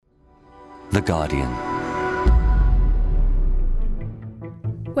The Guardian.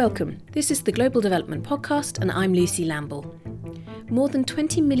 Welcome. This is the Global Development Podcast, and I'm Lucy Lamble. More than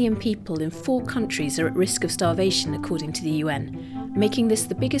 20 million people in 4 countries are at risk of starvation, according to the UN, making this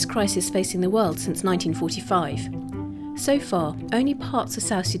the biggest crisis facing the world since 1945. So far, only parts of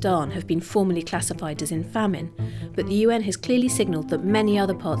South Sudan have been formally classified as in famine, but the UN has clearly signalled that many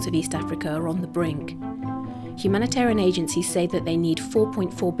other parts of East Africa are on the brink. Humanitarian agencies say that they need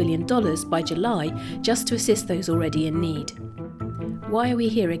 $4.4 billion by July just to assist those already in need. Why are we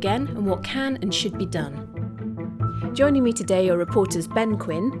here again, and what can and should be done? Joining me today are reporters Ben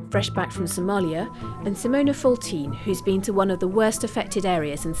Quinn, fresh back from Somalia, and Simona Fultine, who's been to one of the worst affected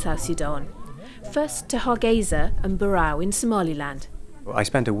areas in South Sudan. First to Hargeisa and Barrow in Somaliland. I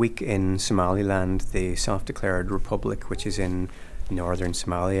spent a week in Somaliland, the self-declared republic, which is in northern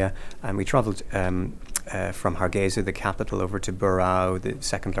Somalia, and we travelled from Hargeisa, the capital, over to Barrow, the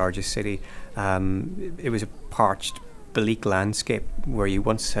second largest city. It was a parched, bleak landscape where you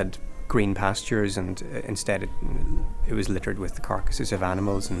once had green pastures, and instead it was littered with the carcasses of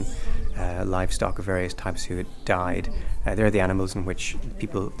animals and livestock of various types who had died. They're the animals in which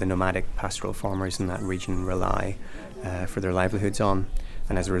people, the nomadic pastoral farmers in that region, rely for their livelihoods on.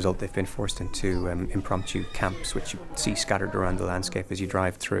 And as a result, they've been forced into impromptu camps, which you see scattered around the landscape as you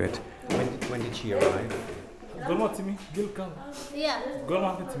drive through it. When did she arrive?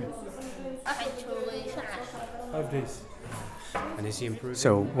 5 days. And is he improved?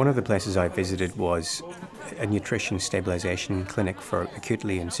 So one of the places I visited was a nutrition stabilisation clinic for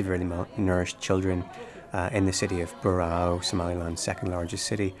acutely and severely malnourished children in the city of Barrow, Somaliland's second largest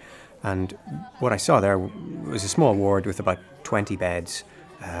city. And what I saw there was a small ward with about 20 beds,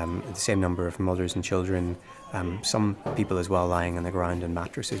 the same number of mothers and children, some people as well lying on the ground on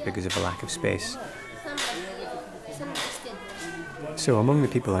mattresses because of a lack of space. So among the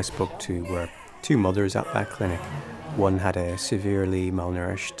people I spoke to were 2 mothers at that clinic. One had a severely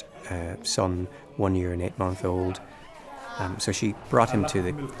malnourished son, 1 year and 8 months old. So she brought him to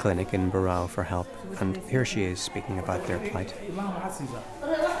the clinic in Barrow for help, and here she is speaking about their plight.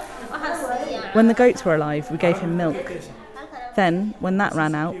 When the goats were alive, we gave him milk. Then, when that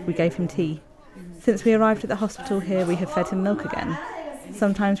ran out, we gave him tea. Since we arrived at the hospital here, we have fed him milk again.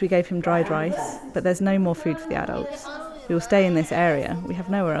 Sometimes we gave him dried rice, but there's no more food for the adults. We will stay in this area. We have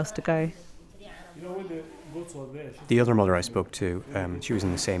nowhere else to go. The other mother I spoke to, she was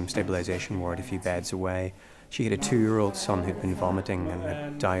in the same stabilisation ward a few beds away. She had a 2-year-old son who'd been vomiting and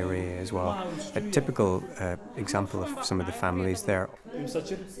had diarrhoea as well. A typical example of some of the families there.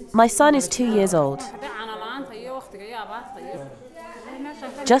 My son is 2 years old.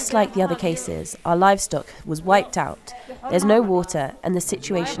 Just like the other cases, our livestock was wiped out. There's no water and the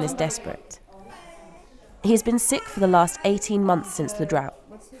situation is desperate. He has been sick for the last 18 months since the drought.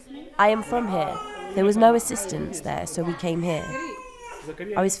 I am from here. There was no assistance there, so we came here.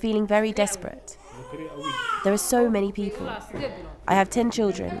 I was feeling very desperate. There are so many people. I have 10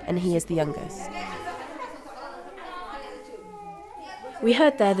 children and he is the youngest. We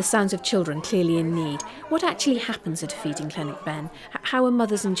heard there the sounds of children clearly in need. What actually happens at a feeding clinic, Ben? How are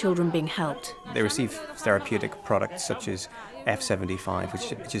mothers and children being helped? They receive therapeutic products such as F75,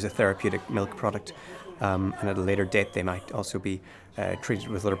 which is a therapeutic milk product. And at a later date, they might also be treated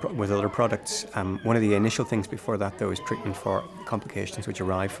with other products. One of the initial things before that, though, is treatment for complications which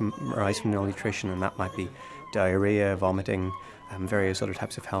arise from malnutrition, and that might be diarrhoea, vomiting, various other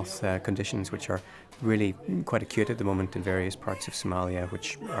types of health conditions which are really quite acute at the moment in various parts of Somalia,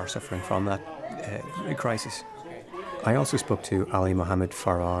 which are suffering from that crisis. I also spoke to Ali Mohammed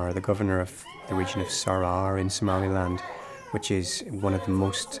Farrar, the governor of the region of Sarar in Somaliland, which is one of the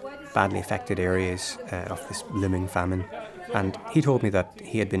most badly affected areas of this looming famine. And he told me that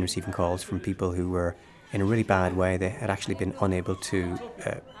he had been receiving calls from people who were in a really bad way. They had actually been unable to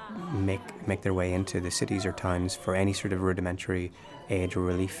make their way into the cities or towns for any sort of rudimentary aid or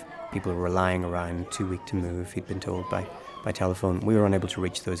relief. People were lying around, too weak to move, he'd been told by telephone. We were unable to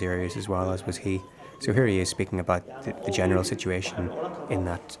reach those areas as well, as was he. So here he is speaking about the general situation in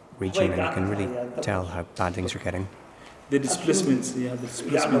that region, and you can really tell how bad things are getting. The displacements,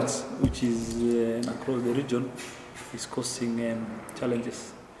 which is across the region, is causing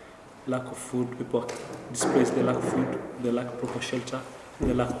challenges. Lack of food, people displaced, they lack food, they lack proper shelter,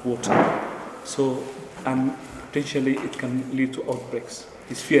 they lack water. So, and potentially it can lead to outbreaks.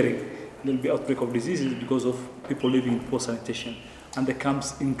 He's fearing there will be outbreak of diseases because of people living in poor sanitation, and the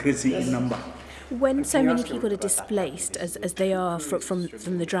camps increasing in number. When so many people are displaced, as they are from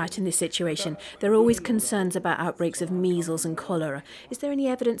the drought in this situation, there are always concerns about outbreaks of measles and cholera. Is there any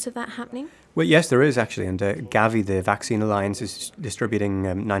evidence of that happening? Well, yes, there is actually, and Gavi, the Vaccine Alliance, is distributing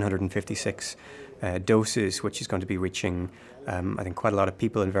 956 doses, which is going to be reaching, I think, quite a lot of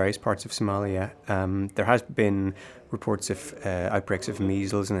people in various parts of Somalia. There has been reports of outbreaks of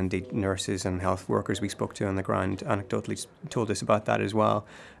measles, and indeed nurses and health workers we spoke to on the ground anecdotally told us about that as well.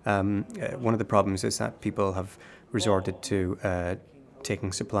 One of the problems is that people have resorted to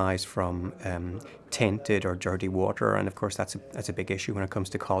taking supplies from tainted or dirty water, and of course that's a big issue when it comes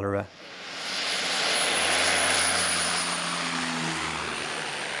to cholera.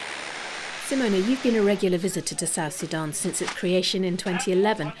 Simona, you've been a regular visitor to South Sudan since its creation in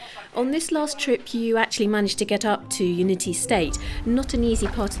 2011. On this last trip, you actually managed to get up to Unity State, not an easy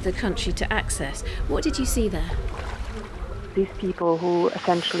part of the country to access. What did you see there? These people who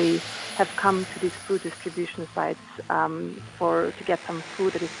essentially have come to these food distribution sites to get some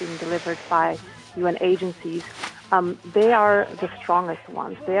food that is being delivered by UN agencies, they are the strongest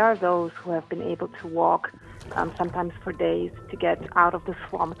ones. They are those who have been able to walk sometimes for days to get out of the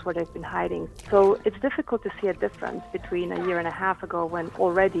swamps where they've been hiding. So it's difficult to see a difference between a year and a half ago when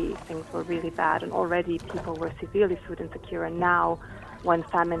already things were really bad and already people were severely food insecure, and now when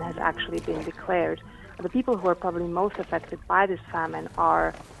famine has actually been declared. The people who are probably most affected by this famine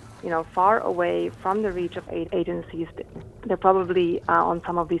are far away from the reach of aid agencies. They're probably on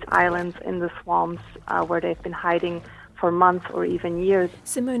some of these islands in the swamps where they've been hiding for months or even years.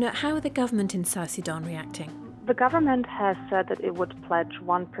 Simona, how are the government in South Sudan reacting? The government has said that it would pledge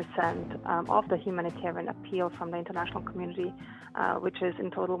 1% of the humanitarian appeal from the international community, which is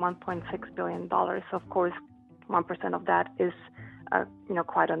in total $1.6 billion. So of course, 1% of that is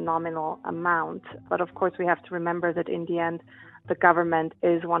quite a nominal amount. But of course, we have to remember that in the end, the government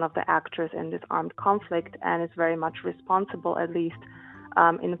is one of the actors in this armed conflict and is very much responsible, at least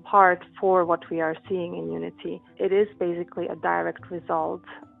in part, for what we are seeing in Unity. It is basically a direct result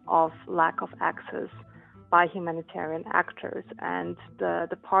of lack of access by humanitarian actors, and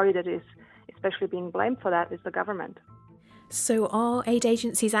the party that is especially being blamed for that is the government. So are aid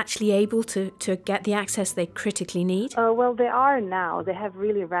agencies actually able to get the access they critically need? Well, they are now. They have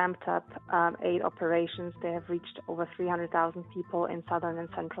really ramped up aid operations. They have reached over 300,000 people in southern and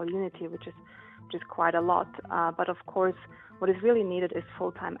central Unity, which is quite a lot. But of course, what is really needed is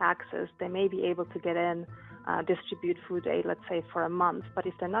full-time access. They may be able to get in, distribute food aid, let's say, for a month. But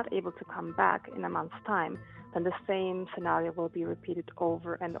if they're not able to come back in a month's time, then the same scenario will be repeated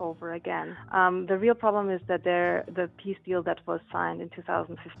over and over again. The real problem is that the peace deal that was signed in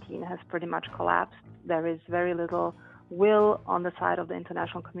 2015 has pretty much collapsed. There is very little will on the side of the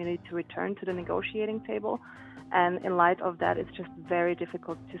international community to return to the negotiating table. And in light of that, it's just very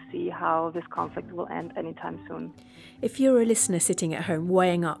difficult to see how this conflict will end anytime soon. If you're a listener sitting at home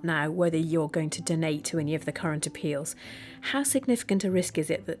weighing up now whether you're going to donate to any of the current appeals, how significant a risk is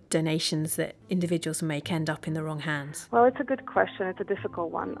it that donations that individuals make end up in the wrong hands? Well, it's a good question. It's a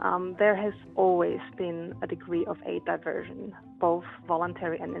difficult one. There has always been a degree of aid diversion, both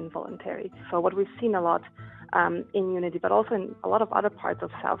voluntary and involuntary. So what we've seen a lot in Unity, but also in a lot of other parts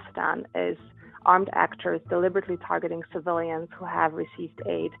of South Sudan, is armed actors deliberately targeting civilians who have received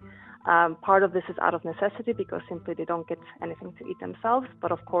aid. Part of this is out of necessity because simply they don't get anything to eat themselves.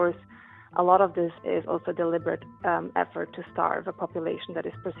 But of course, a lot of this is also deliberate effort to starve a population that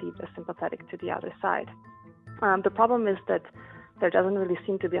is perceived as sympathetic to the other side. The problem is that there doesn't really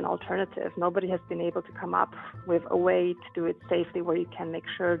seem to be an alternative. Nobody has been able to come up with a way to do it safely where you can make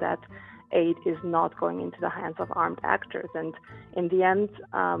sure that aid is not going into the hands of armed actors. And in the end,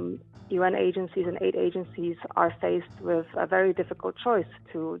 UN agencies and aid agencies are faced with a very difficult choice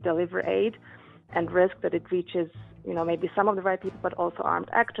to deliver aid and risk that it reaches, maybe some of the right people, but also armed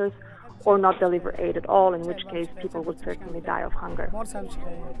actors, or not deliver aid at all, in which case people would certainly die of hunger.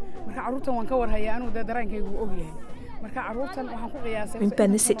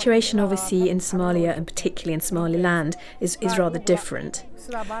 Ben, the situation obviously in Somalia and particularly in Somaliland is rather different.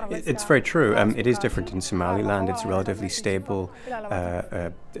 It's very true. It is different in Somaliland. It's a relatively stable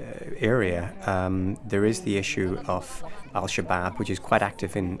area. There is the issue of Al-Shabaab, which is quite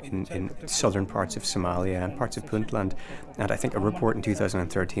active in southern parts of Somalia and parts of Puntland. And I think a report in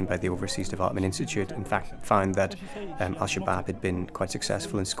 2013 by the Overseas Development Institute, in fact, found that Al-Shabaab had been quite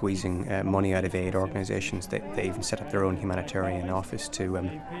successful in squeezing money out of aid organisations. They even set up their own humanitarian office to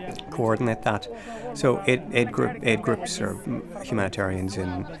coordinate that. So aid groups or humanitarians civilians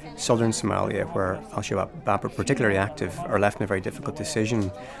in southern Somalia, where Al-Shabaab are particularly active, are left in a very difficult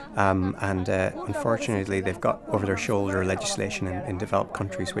decision. Unfortunately, they've got over their shoulder legislation in developed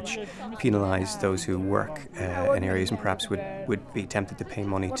countries which penalise those who work in areas and perhaps would be tempted to pay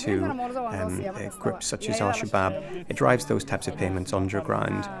money to groups such as Al-Shabaab. It drives those types of payments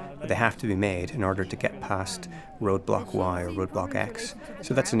underground, but they have to be made in order to get past roadblock Y or roadblock X.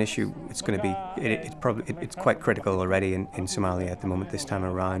 So that's an issue. It's going to be. It's quite critical already in Somalia at the moment. This time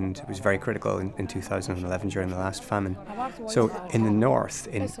around, it was very critical in 2011 during the last famine. So in the north,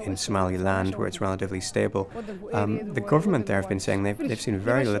 in Somaliland, where it's relatively stable, the government there have been saying they've seen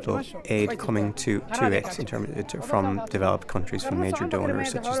very little aid coming to it in terms from developed countries, from major donors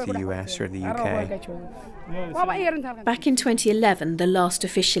such as the US or the UK. Back in 2011, the last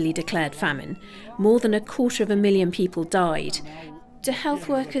officially declared famine, more than 250,000 people died. Do health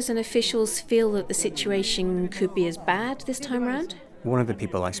workers and officials feel that the situation could be as bad this time round? One of the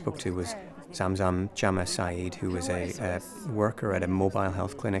people I spoke to was Zamzam Jama Saeed, who was a worker at a mobile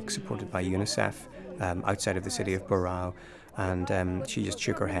health clinic supported by UNICEF outside of the city of Burao. And she just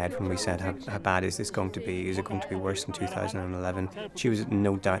shook her head when we said, how bad is this going to be? Is it going to be worse than 2011? She was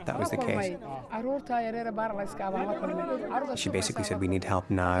no doubt that was the case. She basically said, we need help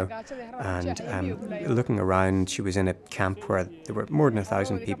now. And looking around, she was in a camp where there were more than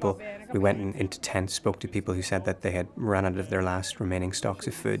 1,000 people. We went into tents, spoke to people who said that they had run out of their last remaining stocks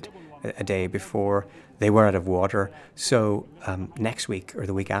of food a day before. They were out of water. So next week or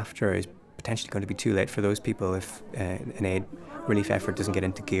the week after is potentially going to be too late for those people if an aid relief effort doesn't get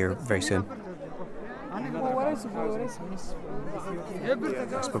into gear very soon. I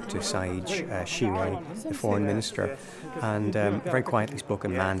spoke to Saeed Shire, the foreign minister, and a very quietly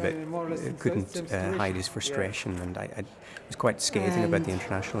spoken man, but couldn't hide his frustration, and I was quite scathing about the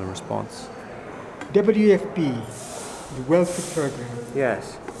international response. WFP, the welfare program.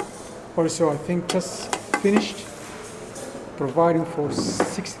 Yes. Also, I think just finished providing for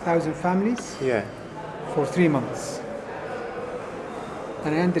 6,000 families for 3 months.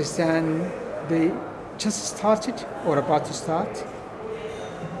 And I understand they just started or about to start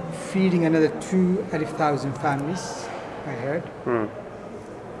feeding another 2,000 families, I heard.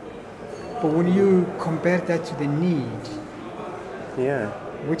 But when you compare that to the need,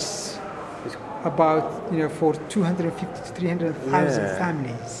 which is about for 250 to 300,000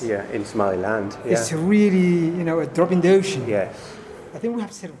 families. In Somaliland. It's really a drop in the ocean. Yes. I think we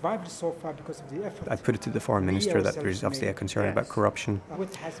have survived so far because of the effort. I put it to the foreign minister that there's obviously a concern about corruption,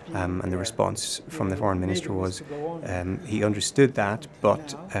 and the response from the foreign minister was he understood that,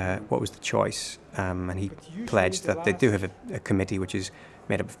 but what was the choice? And he pledged that they do have a committee which is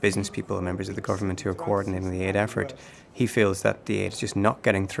made up of business people and members of the government who are coordinating the aid effort. He feels that the aid is just not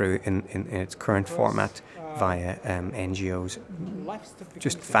getting through in its current format via NGOs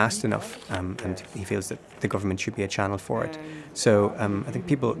just fast enough, and he feels that the government should be a channel for it. So I think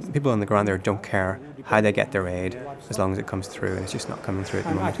people on the ground there don't care how they get their aid as long as it comes through, and it's just not coming through at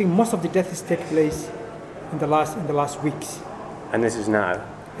the moment. I think most of the deaths take place in the last weeks. And this is now?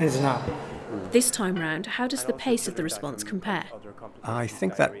 It is now. This time round, how does the pace of the response compare? I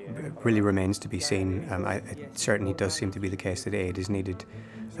think that really remains to be seen. It certainly does seem to be the case that aid is needed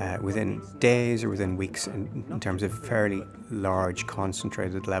within days or within weeks in terms of fairly large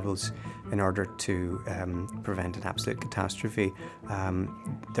concentrated levels in order to prevent an absolute catastrophe.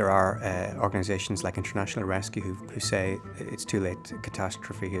 There are organisations like International Rescue who say it's too late,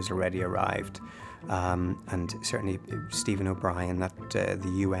 catastrophe has already arrived. And certainly Stephen O'Brien, that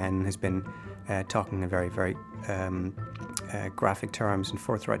the UN has been talking in very, very graphic terms and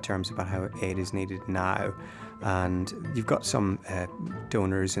forthright terms about how aid is needed now. And you've got some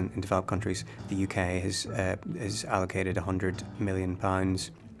donors in developed countries. The UK has allocated £100 million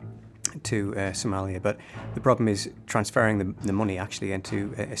to Somalia, but the problem is transferring the money actually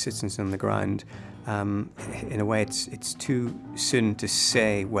into assistance on the ground. In a way, it's too soon to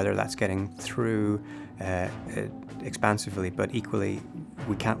say whether that's getting through expansively, but equally,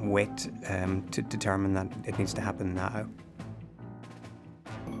 we can't wait to determine that it needs to happen now.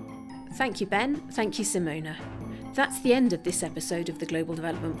 Thank you, Ben. Thank you, Simona. That's the end of this episode of the Global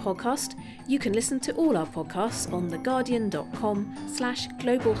Development Podcast. You can listen to all our podcasts on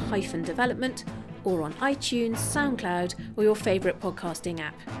theguardian.com/global-development or on iTunes, SoundCloud, or your favourite podcasting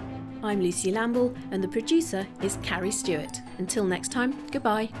app. I'm Lucy Lamble, and the producer is Carrie Stewart. Until next time,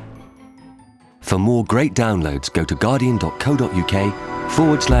 goodbye. For more great downloads, go to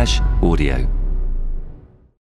guardian.co.uk/audio.